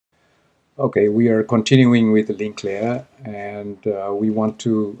Okay, we are continuing with the link layer, and we want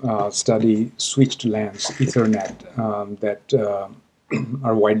to study switched LANs, Ethernet, that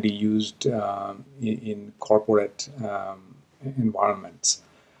are widely used in corporate environments.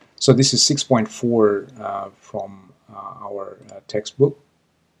 So this is 6.4 from our textbook.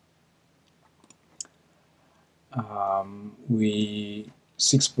 We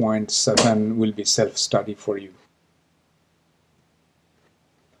 6.7 will be self-study for you.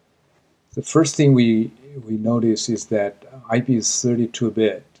 The first thing we notice is that IP is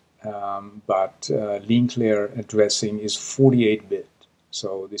 32-bit, but link layer addressing is 48-bit.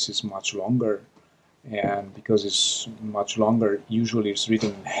 So this is much longer, and because it's much longer, usually it's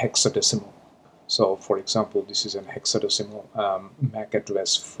written in hexadecimal. So for example, this is an hexadecimal MAC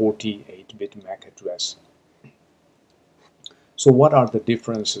address, 48-bit MAC address. So what are the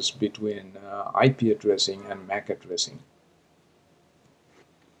differences between IP addressing and MAC addressing?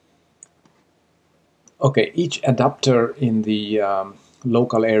 Okay, each adapter in the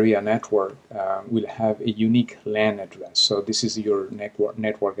local area network will have a unique LAN address. So this is your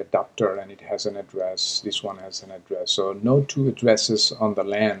network adapter, and it has an address. This one has an address. So no two addresses on the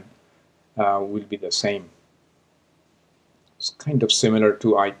LAN will be the same. It's kind of similar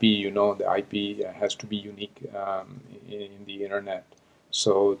to IP. You know, the IP has to be unique in the internet.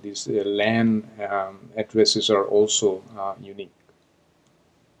 So these LAN addresses are also unique.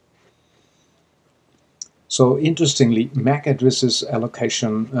 So interestingly, MAC addresses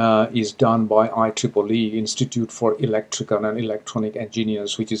allocation is done by IEEE, Institute for Electrical and Electronic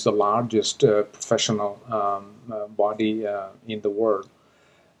Engineers, which is the largest professional body in the world.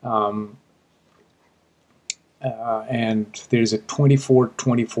 And there is a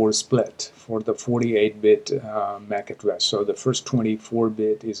 24-24 split for the 48-bit MAC address. So the first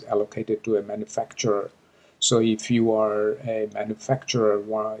 24-bit is allocated to a manufacturer. So if you are a manufacturer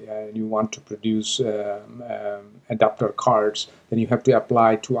and you want to produce adapter cards, then you have to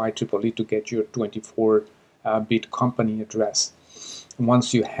apply to IEEE to get your 24-bit company address. And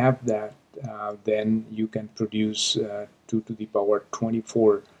once you have that, then you can produce 2 to the power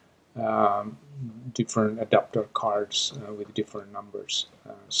 24 different adapter cards with different numbers.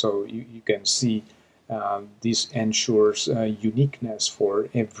 So you can see this ensures uniqueness for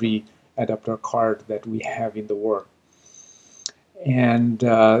every adapter card that we have in the world. And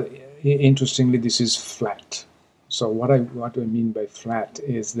interestingly, this is flat. So what I mean by flat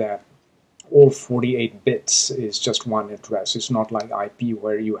is that all 48 bits is just one address. It's not like IP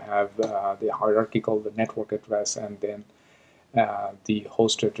where you have the hierarchical, the network address, and then the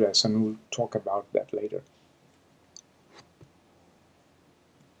host address, and we'll talk about that later.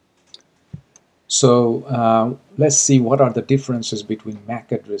 So let's see what are the differences between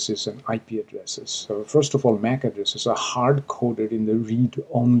MAC addresses and IP addresses. So first of all, MAC addresses are hard-coded in the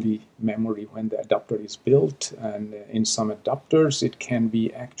read-only memory when the adapter is built, and in some adapters it can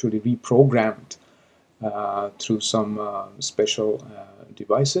be actually reprogrammed through some special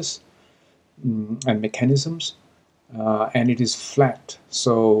devices and mechanisms. And it is flat,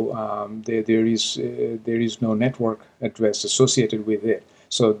 so there is no network address associated with it.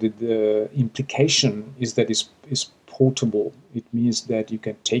 So the implication is that it's portable. It means that you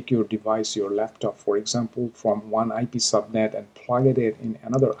can take your device, your laptop, for example, from one IP subnet and plug it in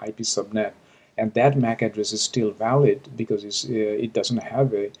another IP subnet, and that MAC address is still valid because it doesn't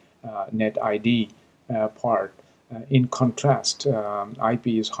have a net ID part. In contrast, IP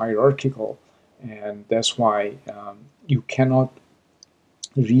is hierarchical, and that's why you cannot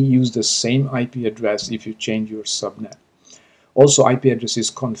reuse the same IP address if you change your subnet. Also, IP address is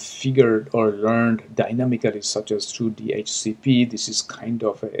configured or learned dynamically, such as through DHCP. This is kind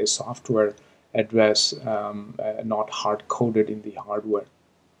of a software address, not hard-coded in the hardware.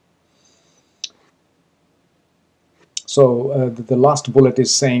 So the last bullet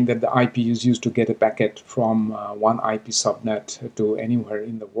is saying that the IP is used to get a packet from one IP subnet to anywhere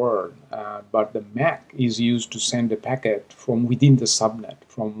in the world, but the MAC is used to send a packet from within the subnet,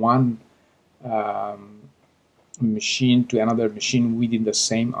 from one machine to another machine within the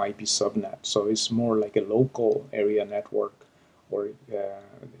same IP subnet. So it's more like a local area network, or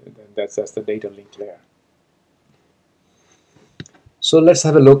that's the data link layer. So let's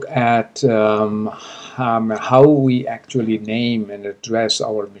have a look at how we actually name and address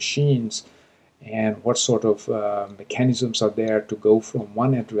our machines, and what sort of mechanisms are there to go from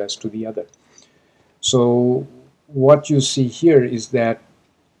one address to the other. So what you see here is that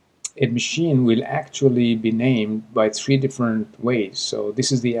a machine will actually be named by 3 different ways. So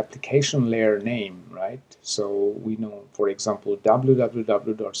this is the application layer name, right? So we know, for example,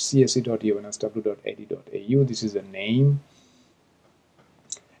 www.cse.unsw.edu.au. This is a name.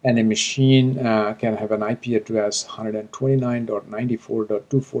 And a machine can have an IP address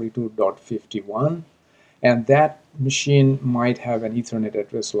 129.94.242.51, and that machine might have an Ethernet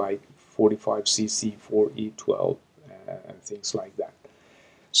address like 45CC4E12 and things like that.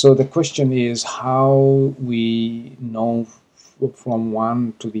 So the question is how we know from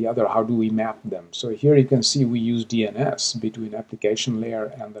one to the other, how do we map them? So here you can see we use DNS between application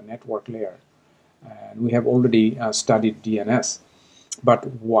layer and the network layer. And we have already studied DNS. But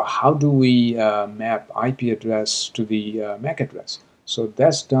how do we map IP address to the MAC address? So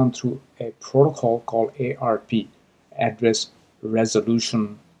that's done through a protocol called ARP, Address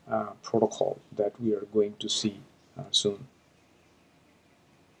Resolution Protocol, that we are going to see soon.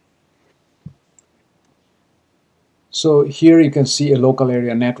 So here you can see a local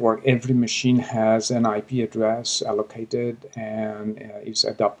area network. Every machine has an IP address allocated and its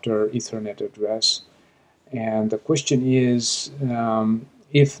adapter Ethernet address. And the question is,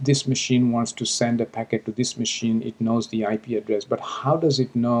 if this machine wants to send a packet to this machine, it knows the IP address. But how does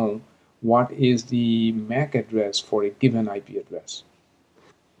it know what is the MAC address for a given IP address?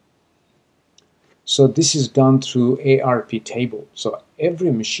 So this is done through ARP table. So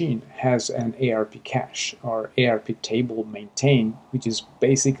every machine has an ARP cache or ARP table maintained, which is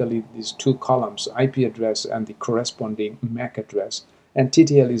basically these two columns, IP address and the corresponding MAC address. And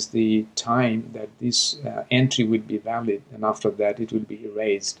TTL is the time that this entry will be valid, and after that it will be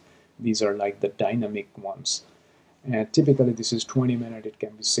erased. These are like the dynamic ones. And typically this is 20 minutes, it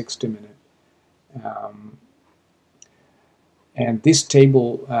can be 60 minutes. And this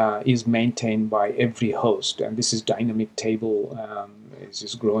table is maintained by every host, and this is dynamic table. It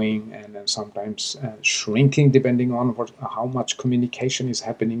is growing and then sometimes shrinking depending on how much communication is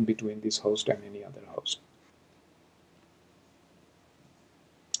happening between this host and any other host.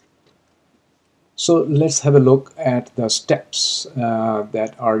 So let's have a look at the steps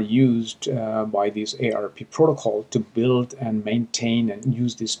that are used by this ARP protocol to build and maintain and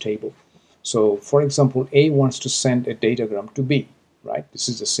use this table. So for example, A wants to send a datagram to B, right? This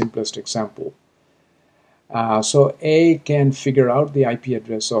is the simplest example. So A can figure out the IP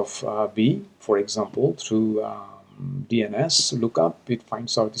address of B, for example, through DNS lookup. It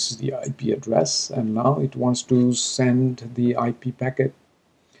finds out this is the IP address, and now it wants to send the IP packet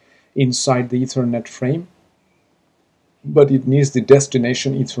inside the Ethernet frame, but it needs the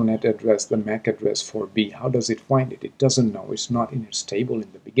destination Ethernet address, the MAC address for B. How does it find it? It doesn't know. It's not in its table in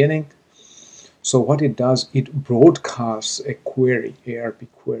the beginning. So what it does, it broadcasts a query,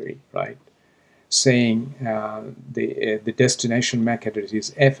 ARP query, right, saying the destination MAC address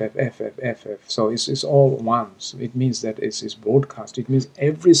is FFFFFF. So it's all ones. It means that it's broadcast. It means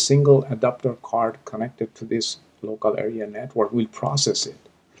every single adapter card connected to this local area network will process it.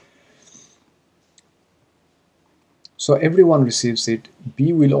 So everyone receives it,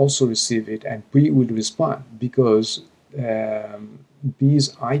 B will also receive it, and B will respond because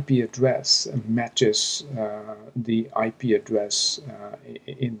B's IP address matches the IP address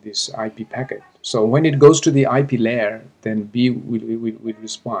in this IP packet. So when it goes to the IP layer, then B will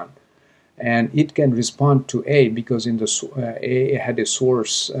respond. And it can respond to A because in the A had a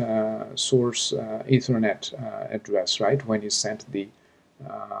source Ethernet address, right, when it sent the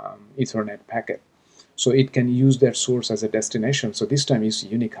Ethernet packet. So it can use that source as a destination. So this time is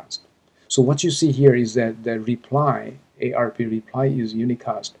unicast. So what you see here is that the reply, ARP reply is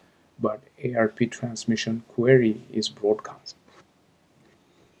unicast, but ARP transmission query is broadcast.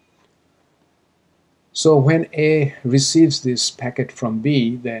 So when A receives this packet from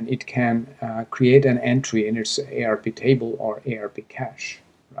B, then it can create an entry in its ARP table or ARP cache,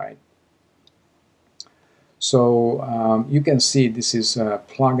 right? So you can see this is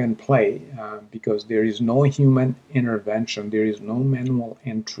plug and play because there is no human intervention, there is no manual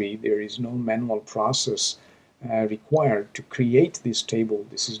entry, there is no manual process required to create this table.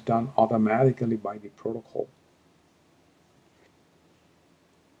 This is done automatically by the protocol.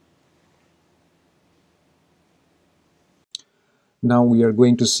 Now we are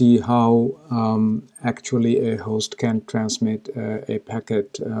going to see how actually a host can transmit a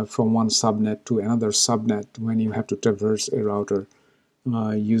packet from one subnet to another subnet when you have to traverse a router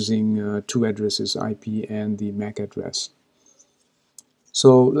using two addresses, IP and the MAC address.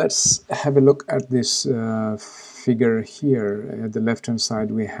 So let's have a look at this figure here. At the left hand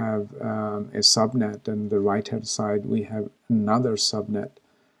side we have a subnet, and the right hand side we have another subnet,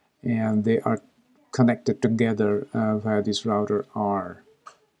 and they are connected together via this router R.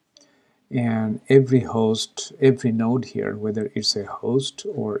 And every host, every node here, whether it's a host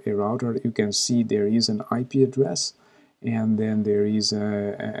or a router, you can see there is an IP address, and then there is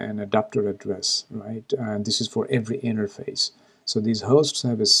an adapter address, right? And this is for every interface. So these hosts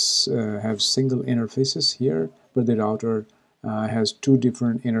have single interfaces here, but the router has two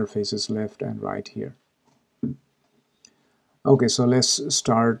different interfaces, left and right here. Okay, so let's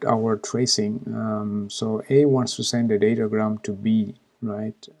start our tracing. So A wants to send a datagram to B,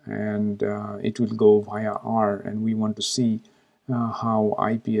 right? And it will go via R, and we want to see how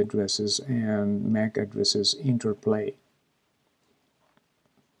IP addresses and MAC addresses interplay.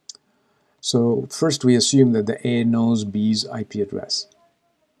 So first we assume that the A knows B's IP address,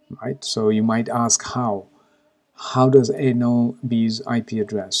 right? So you might ask how. How does A know B's IP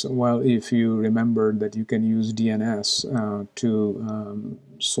address? Well, if you remember that you can use DNS to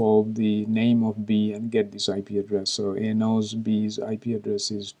solve the name of B and get this IP address. So A knows B's IP address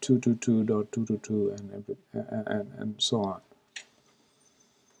is 222.222 and so on.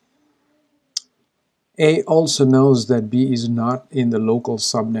 A also knows that B is not in the local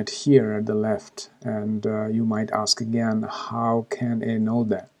subnet here at the left, and you might ask again, how can A know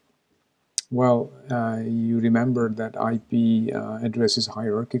that? Well, you remember that IP address is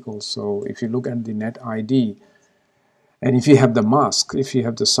hierarchical, so if you look at the net ID, and if you have the mask, if you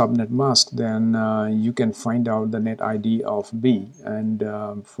have the subnet mask, then you can find out the net ID of B, and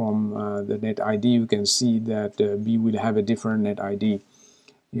from the net ID you can see that B will have a different net ID,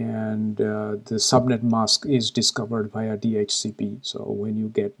 and the subnet mask is discovered via DHCP. So when you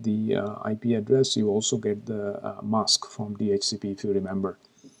get the IP address, you also get the mask from DHCP, if you remember.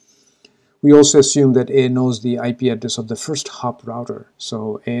 We also assume that A knows the IP address of the first hop router.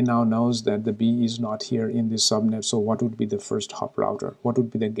 So A now knows that the B is not here in this subnet. So what would be the first hop router? What would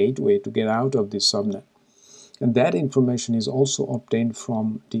be the gateway to get out of this subnet? And that information is also obtained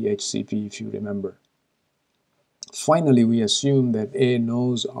from DHCP, if you remember. Finally, we assume that A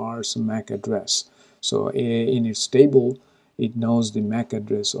knows R's MAC address. So A, in its table, it knows the MAC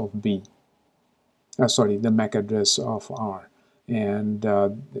address of B. The MAC address of R. And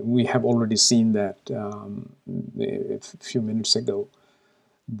we have already seen that a few minutes ago,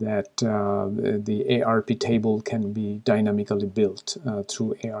 that the ARP table can be dynamically built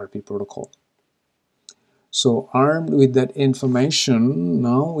through ARP protocol. So armed with that information,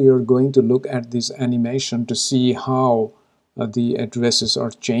 now we are going to look at this animation to see how the addresses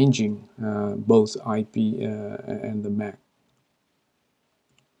are changing, both IP and the MAC.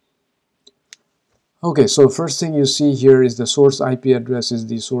 Okay, so first thing you see here is the source IP address is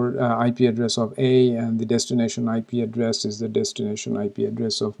the source IP address of A, and the destination IP address is the destination IP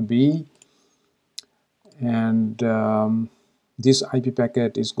address of B. And this IP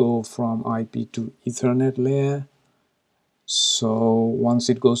packet is go from IP to Ethernet layer. So once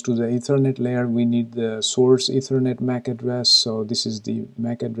it goes to the Ethernet layer, we need the source Ethernet MAC address. So this is the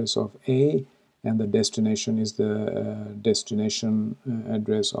MAC address of A, and the destination is the destination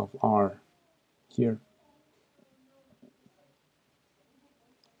address of R here.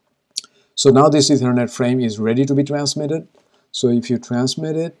 So now this Ethernet frame is ready to be transmitted. So if you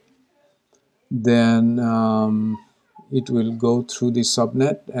transmit it, then it will go through the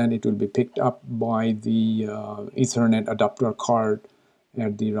subnet, and it will be picked up by the Ethernet adapter card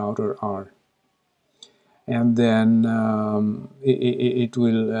at the router R. And then it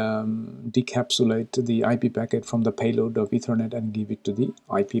will decapsulate the IP packet from the payload of Ethernet and give it to the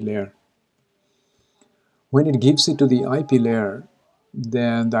IP layer. When it gives it to the IP layer,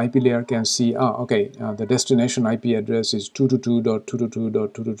 then the IP layer can see, the destination IP address is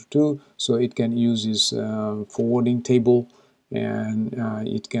 222.222.222, so it can use this forwarding table, and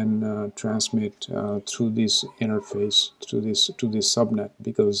it can transmit through this interface to this subnet,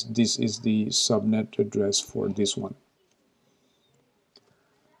 because this is the subnet address for this one.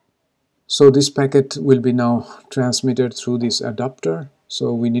 So this packet will be now transmitted through this adapter.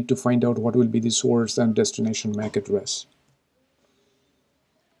 So we need to find out what will be the source and destination MAC address.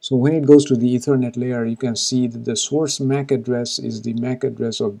 So when it goes to the Ethernet layer, you can see that the source MAC address is the MAC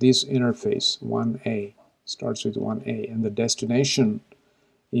address of this interface, 1A, starts with 1A, and the destination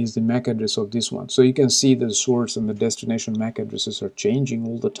is the MAC address of this one. So you can see that the source and the destination MAC addresses are changing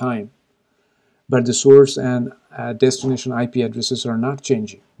all the time. But the source and destination IP addresses are not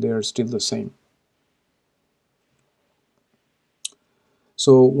changing. They are still the same.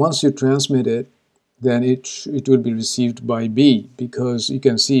 So once you transmit it, then it will be received by B, because you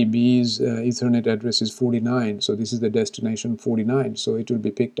can see B's Ethernet address is 49. So this is the destination 49. So it will be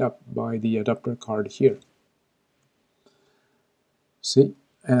picked up by the adapter card here. See?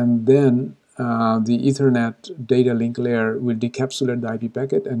 And then the Ethernet data link layer will decapsulate the IP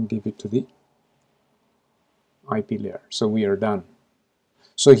packet and give it to the IP layer. So we are done.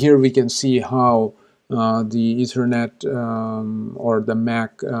 So here we can see how the Ethernet or the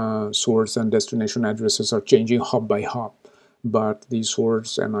MAC source and destination addresses are changing hop by hop. but the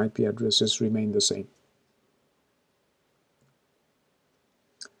source and IP addresses remain the same.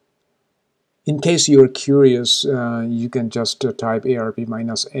 In case you're curious, you can just type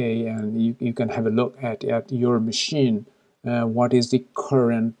ARP-A and you can have a look at your machine. What is the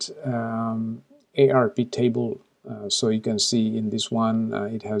current ARP table? So you can see in this one,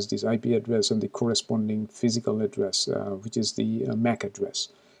 it has this IP address and the corresponding physical address, which is the MAC address,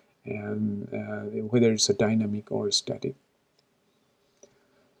 and whether it's a dynamic or a static.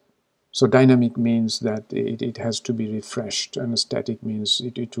 So dynamic means that it has to be refreshed, and static means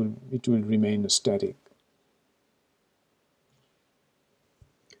it will remain static.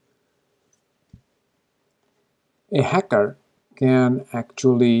 A hacker can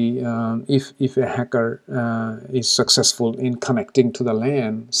actually, if a hacker is successful in connecting to the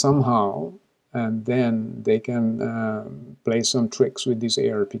LAN somehow, and then they can play some tricks with this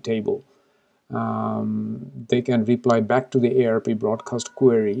ARP table. They can reply back to the ARP broadcast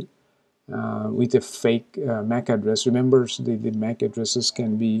query with a fake MAC address. Remember, the MAC addresses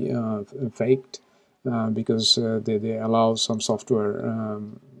can be faked because they allow some software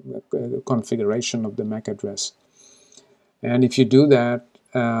configuration of the MAC address. And if you do that,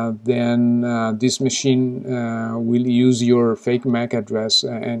 then this machine will use your fake MAC address,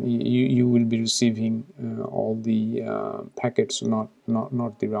 and you will be receiving all the packets, not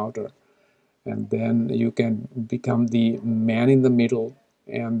the router. And then you can become the man in the middle,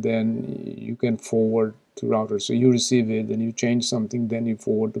 and then you can forward to router. So you receive it, then you change something, then you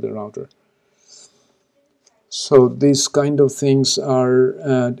forward to the router. So these kind of things are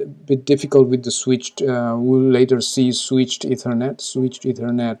a bit difficult with the switched. We'll later see switched Ethernet. Switched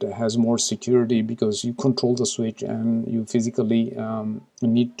Ethernet has more security because you control the switch and you physically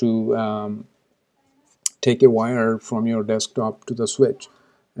need to take a wire from your desktop to the switch,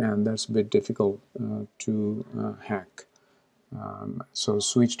 and that's a bit difficult to hack. So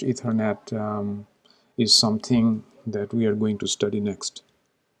switched Ethernet is something that we are going to study next.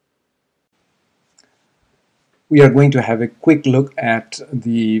 We are going to have a quick look at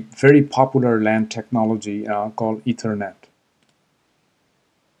the very popular LAN technology called Ethernet.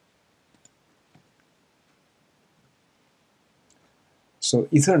 So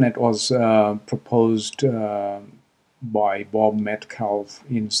Ethernet was proposed by Bob Metcalfe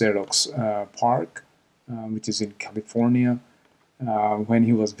in Xerox Park, which is in California, when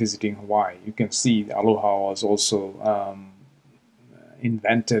he was visiting Hawaii. You can see Aloha was also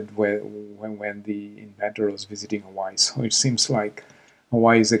invented when the inventor was visiting Hawaii. So it seems like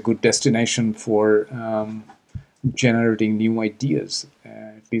Hawaii is a good destination for generating new ideas,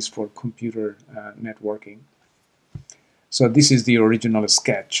 at least for computer networking. So this is the original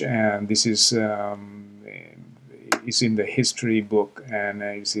sketch, and this is in the history book, and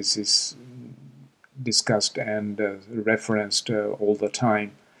is discussed and referenced all the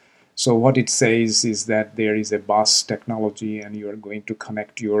time. So what it says is that there is a bus technology, and you are going to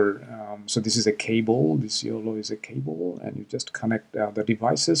connect your, so this is a cable, this YOLO is a cable, and you just connect the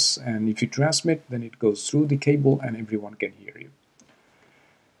devices, and if you transmit, then it goes through the cable and everyone can hear you.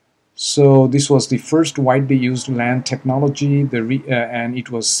 So this was the first widely used LAN technology, and it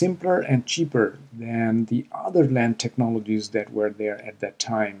was simpler and cheaper than the other LAN technologies that were there at that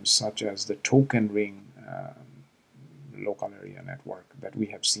time, such as the token ring local area network that we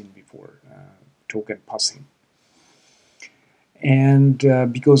have seen before, token passing. And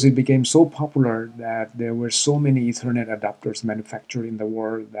because it became so popular that there were so many Ethernet adapters manufactured in the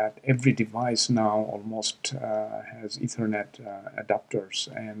world that every device now almost has Ethernet adapters,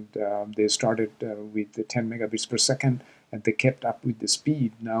 and they started with the 10 megabits per second, and they kept up with the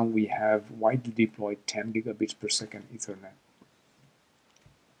speed. Now we have widely deployed 10 gigabits per second Ethernet.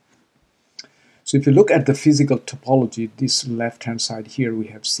 So if you look at the physical topology, this left-hand side here, we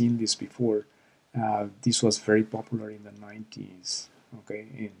have seen this before. This was very popular in the 90s, okay,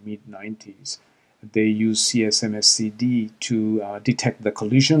 in mid-90s. They used CSMA-CD to detect the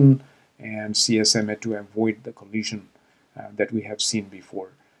collision, and CSMA to avoid the collision that we have seen before.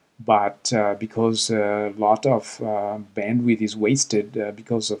 But because a lot of bandwidth is wasted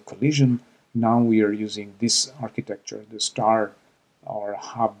because of collision, now we are using this architecture, the star or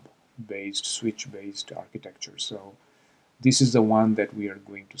hub-based, switch-based architecture. So this is the one that we are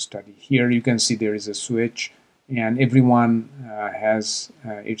going to study. Here you can see there is a switch, and everyone has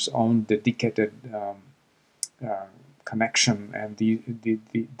its own dedicated connection, and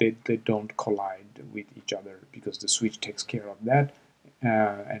they don't collide with each other because the switch takes care of that.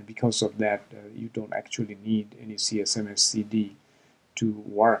 And because of that, you don't actually need any CSMA-CD to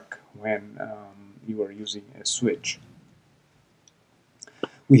work when you are using a switch.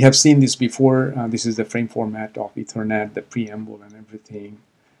 We have seen this before. This is the frame format of Ethernet, the preamble and everything.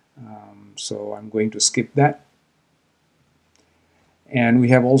 So I'm going to skip that. And we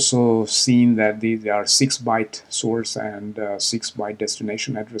have also seen that there are 6-byte source and 6-byte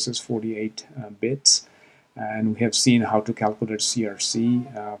destination addresses, 48 bits. And we have seen how to calculate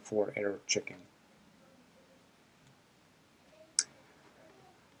CRC for error checking.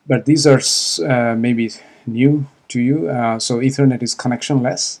 But these are maybe new to you. So Ethernet is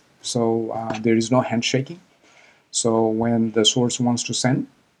connectionless, so there is no handshaking. So when the source wants to send,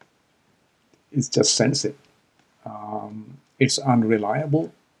 it just sends it. It's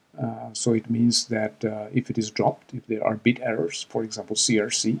unreliable, so it means that if it is dropped, if there are bit errors, for example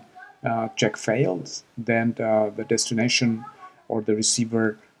CRC, check failed, then the destination or the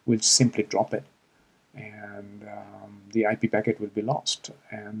receiver will simply drop it, and the IP packet will be lost.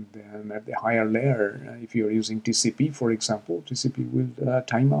 And then at the higher layer, if you're using TCP, for example, TCP will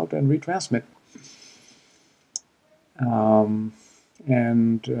time out and retransmit.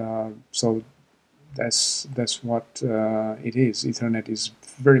 So that's what it is. Ethernet is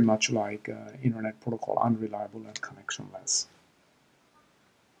very much like Internet protocol, unreliable and connectionless.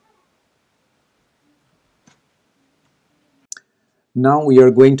 Now we are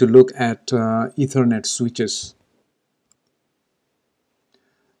going to look at Ethernet switches.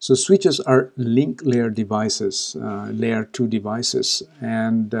 So switches are link layer devices, layer 2 devices,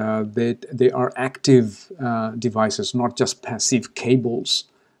 and they are active devices, not just passive cables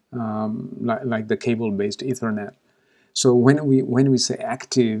like the cable-based Ethernet. So when we say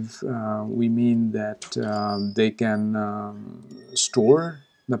active, we mean that they can store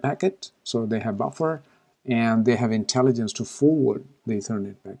the packet, so they have buffer, and they have intelligence to forward the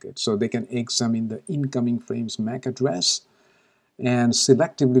Ethernet packet. So they can examine the incoming frame's MAC address and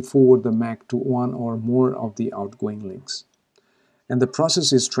selectively forward the MAC to one or more of the outgoing links. And the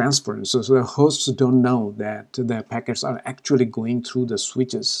process is transparent, so the hosts don't know that the packets are actually going through the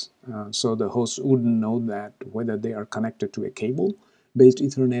switches. So the host wouldn't know that whether they are connected to a cable-based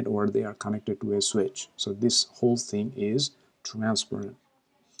Ethernet or they are connected to a switch. So this whole thing is transparent.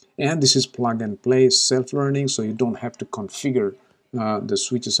 And this is plug and play, self-learning, so you don't have to configure the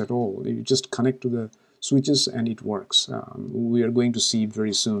switches at all. You just connect to the switches and it works. We are going to see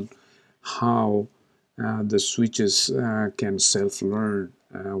very soon how the switches can self-learn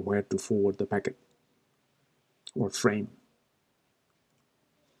where to forward the packet or frame.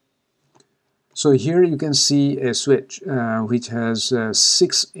 So here you can see a switch which has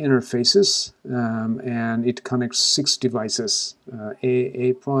 6 interfaces and it connects 6 devices,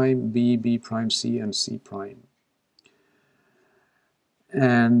 A prime, B prime, C, and C prime.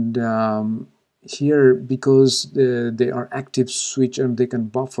 And here, because they are active switch and they can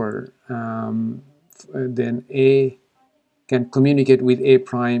buffer, then A can communicate with A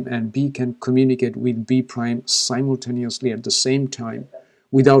prime and B can communicate with B prime simultaneously at the same time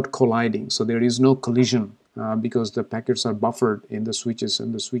without colliding. So there is no collision because the packets are buffered in the switches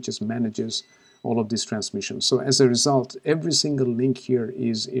and the switches manages all of this transmission. So as a result, every single link here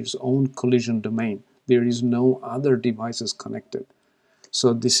is its own collision domain. There is no other devices connected.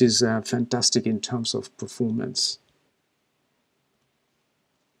 So this is fantastic in terms of performance.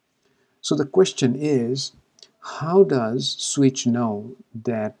 So the question is, how does switch know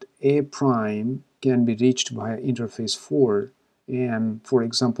that A prime can be reached via interface 4 and, for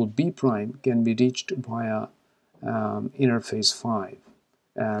example, B prime can be reached via interface 5?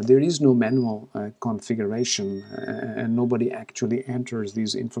 There is no manual configuration and nobody actually enters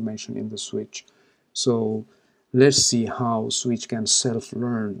this information in the switch. So let's see how switch can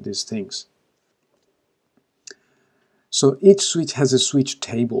self-learn these things. So each switch has a switch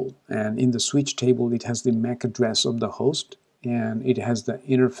table, and in the switch table it has the MAC address of the host and it has the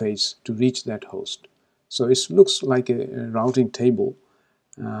interface to reach that host. So it looks like a routing table.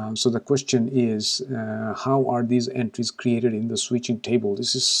 So the question is, how are these entries created in the switching table?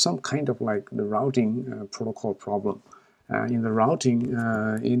 This is some kind of like the routing protocol problem. In the routing,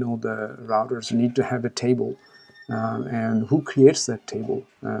 the routers need to have a table, and who creates that table?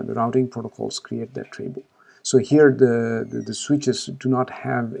 The routing protocols create that table. So here the switches do not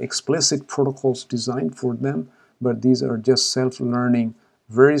have explicit protocols designed for them, but these are just self-learning,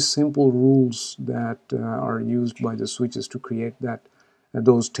 very simple rules that are used by the switches to create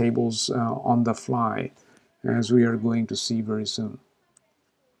those tables on the fly, as we are going to see very soon.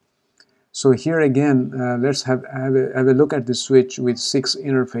 So here again, let's have a look at the switch with 6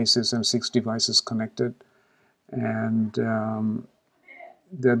 interfaces and 6 devices connected. And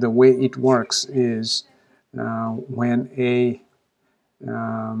the way it works is when A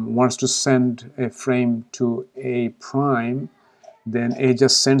wants to send a frame to A prime, then A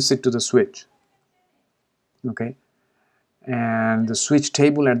just sends it to the switch. Okay, and the switch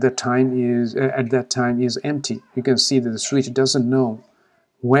table at that time is empty. You can see that the switch doesn't know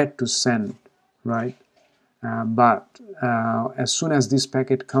where to send, right? But as soon as this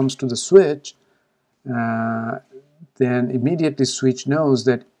packet comes to the switch, then immediately switch knows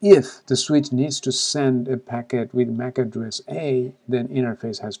that if the switch needs to send a packet with MAC address A, then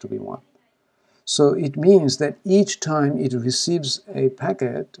interface has to be 1. So it means that each time it receives a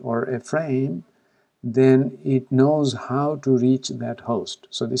packet or a frame, then it knows how to reach that host.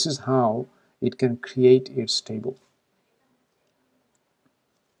 So this is how it can create its table.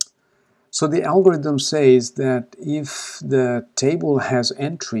 So the algorithm says that if the table has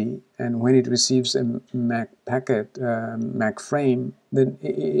entry and when it receives a MAC packet, MAC frame, then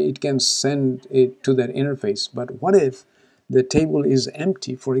it can send it to that interface. But what if the table is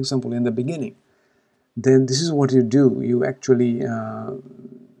empty, for example, in the beginning? Then this is what you do. You actually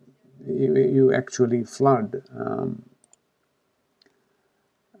flood.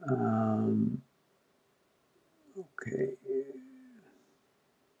 Okay,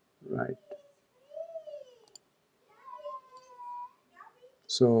 right.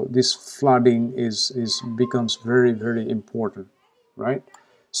 So this flooding becomes very, very important, right?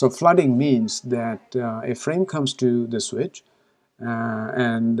 So flooding means that a frame comes to the switch,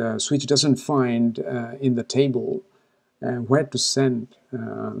 and switch doesn't find in the table where to send.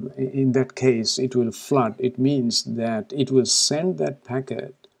 In that case, it will flood. It means that it will send that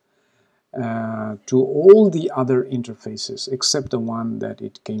packet to all the other interfaces except the one that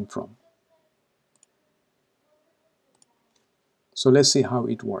it came from. So let's see how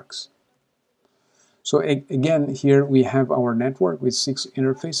it works. So again, here we have our network with 6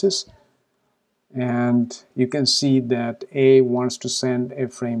 interfaces, and you can see that A wants to send a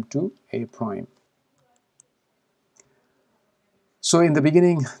frame to A prime. So in the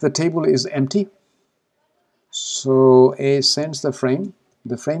beginning, the table is empty. So A sends the frame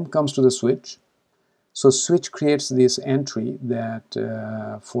comes to the switch. So switch creates this entry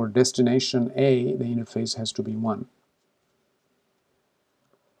that for destination A, the interface has to be 1.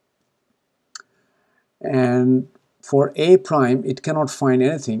 And for A prime, it cannot find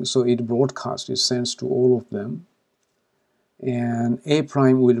anything, so it broadcasts, it sends to all of them. And A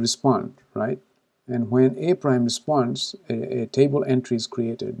prime will respond, right? And when A prime responds, a table entry is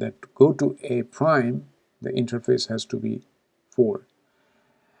created that go to A prime, the interface has to be 4.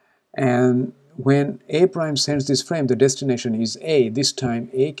 And when A prime sends this frame, the destination is A. This time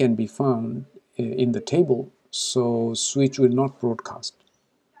A can be found in the table, so switch will not broadcast.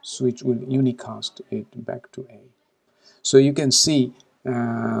 Switch will unicast it back to A. So you can see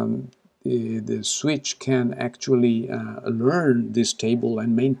the switch can actually learn this table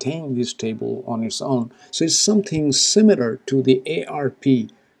and maintain this table on its own. So it's something similar to the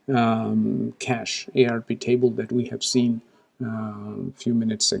ARP cache, ARP table that we have seen a few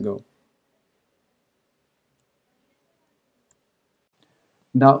minutes ago.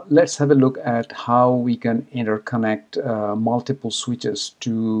 Now let's have a look at how we can interconnect multiple switches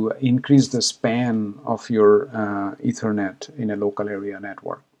to increase the span of your Ethernet in a local area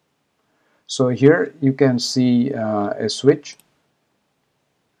network. So here you can see a switch,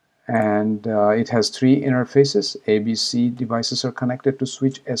 and it has 3 interfaces. A, B, C devices are connected to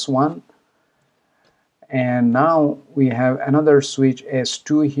switch S1. And now we have another switch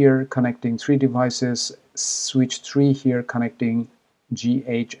S2 here connecting 3 devices, switch 3 here connecting G,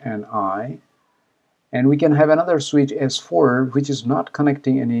 H, and I. And we can have another switch S4 which is not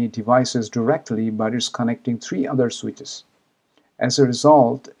connecting any devices directly, but is connecting 3 other switches. As a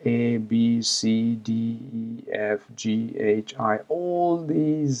result, A, B, C, D, E, F, G, H, I, all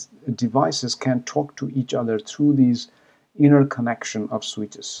these devices can talk to each other through these interconnection of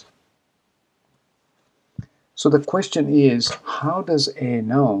switches. So the question is, how does A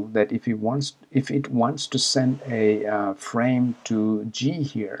know that if it wants to send a frame to G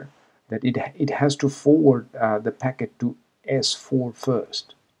here, that it has to forward the packet to S4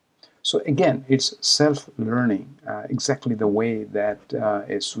 first? So again, it's self-learning, exactly the way that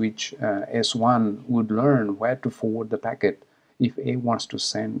a switch S1 would learn where to forward the packet if A wants to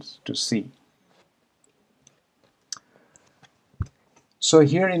send to C. So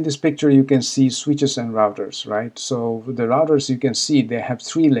here in this picture you can see switches and routers, right? So the routers, you can see they have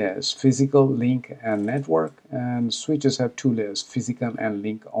 3 layers, physical, link, and network, and switches have 2 layers, physical and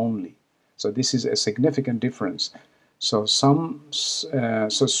link only. So this is a significant difference. So switches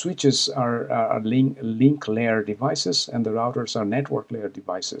are link layer devices, and the routers are network layer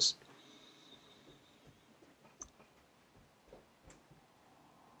devices.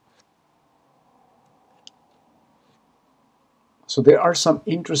 So there are some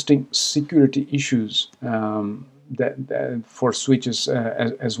interesting security issues that for switches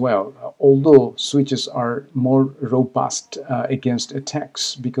as well. Although switches are more robust against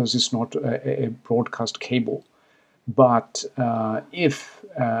attacks because it's not a broadcast cable. But if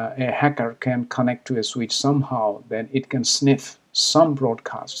a hacker can connect to a switch somehow, then it can sniff some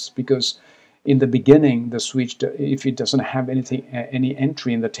broadcasts, because in the beginning the switch, if it doesn't have any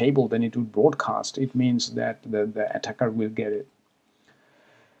entry in the table, then it will broadcast. It means that the attacker will get it.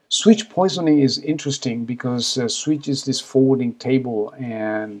 Switch poisoning is interesting because switch is this forwarding table,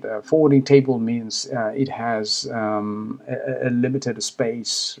 and forwarding table means it has a limited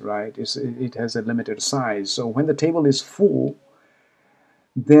space, right? It has a limited size. So when the table is full,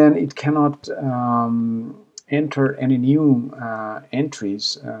 then it cannot enter any new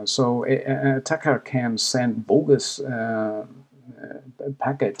entries. So an attacker can send bogus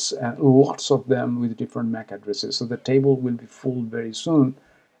packets, lots of them with different MAC addresses. So the table will be full very soon,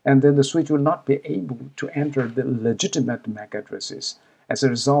 and then the switch will not be able to enter the legitimate MAC addresses. As a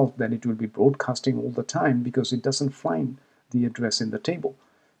result, then it will be broadcasting all the time because it doesn't find the address in the table.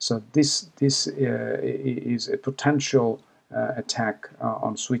 So this is a potential attack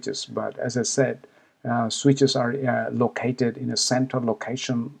on switches. But as I said, switches are located in a central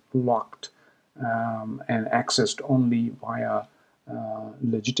location, locked, and accessed only via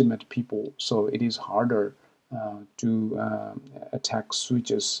legitimate people. So it is harder to attack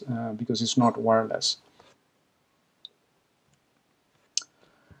switches because it's not wireless.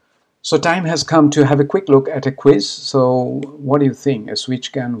 So time has come to have a quick look at a quiz. So what do you think? A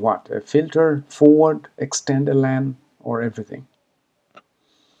switch can what? A filter, forward, extend a LAN, or everything?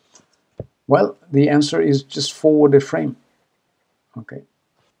 Well, the answer is just forward a frame. Okay.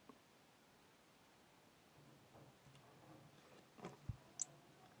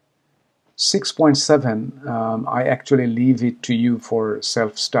 6.7, I actually leave it to you for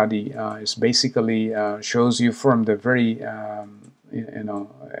self-study. It basically shows you from the very, in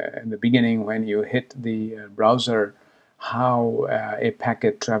the beginning when you hit the browser, how a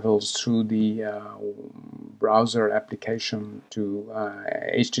packet travels through the browser application to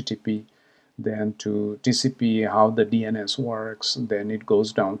HTTP, then to TCP, how the DNS works, then it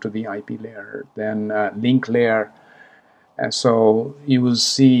goes down to the IP layer, then link layer. And so you will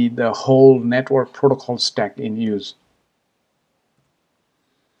see the whole network protocol stack in use.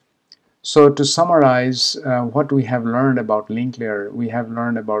 So to summarize what we have learned about link layer, we have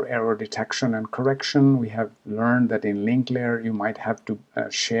learned about error detection and correction. We have learned that in link layer you might have to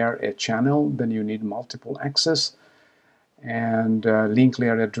share a channel, then you need multiple access. And link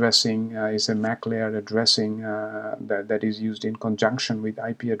layer addressing is a MAC layer addressing that is used in conjunction with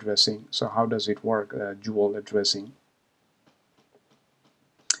IP addressing. So how does it work? Dual addressing.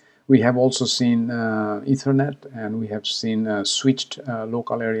 We have also seen Ethernet, and we have seen switched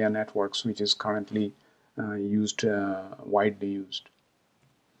local area networks, which is currently used, widely used.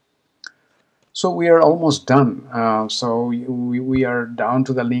 So we are almost done. So we are down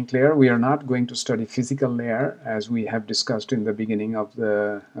to the link layer. We are not going to study physical layer, as we have discussed in the beginning of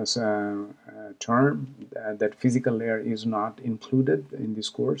the term, that physical layer is not included in this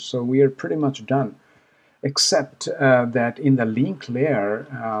course. So we are pretty much done. Except that in the link layer,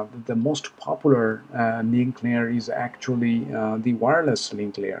 the most popular link layer is actually the wireless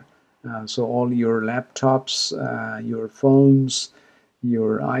link layer. So all your laptops, your phones,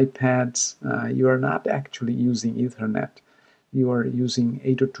 your iPads, you are not actually using Ethernet. You are using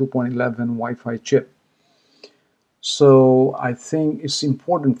 802.11 Wi-Fi chip. So I think it's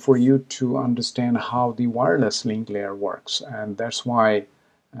important for you to understand how the wireless link layer works, and that's why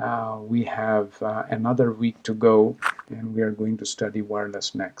we have another week to go, and we are going to study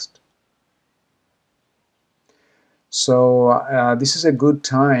wireless next. So this is a good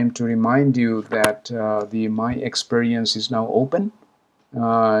time to remind you that the My Experience is now open.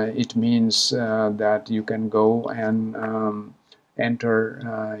 It means that you can go and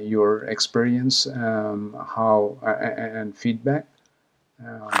enter your experience, and feedback.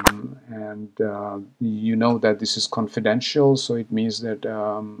 You know that this is confidential, so it means that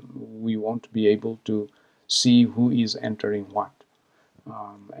we won't be able to see who is entering what,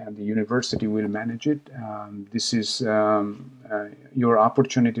 and the university will manage it. This is your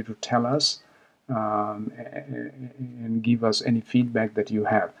opportunity to tell us and give us any feedback that you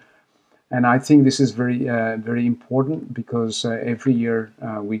have. And I think this is very important, because every year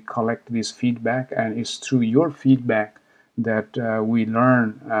we collect this feedback, and it's through your feedback that we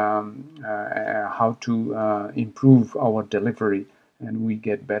learn how to improve our delivery, and we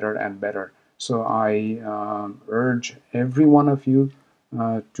get better and better. So I urge every one of you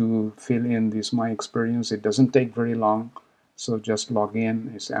to fill in this My Experience. It doesn't take very long. So just log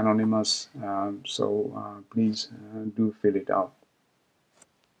in. It's anonymous. So please do fill it out.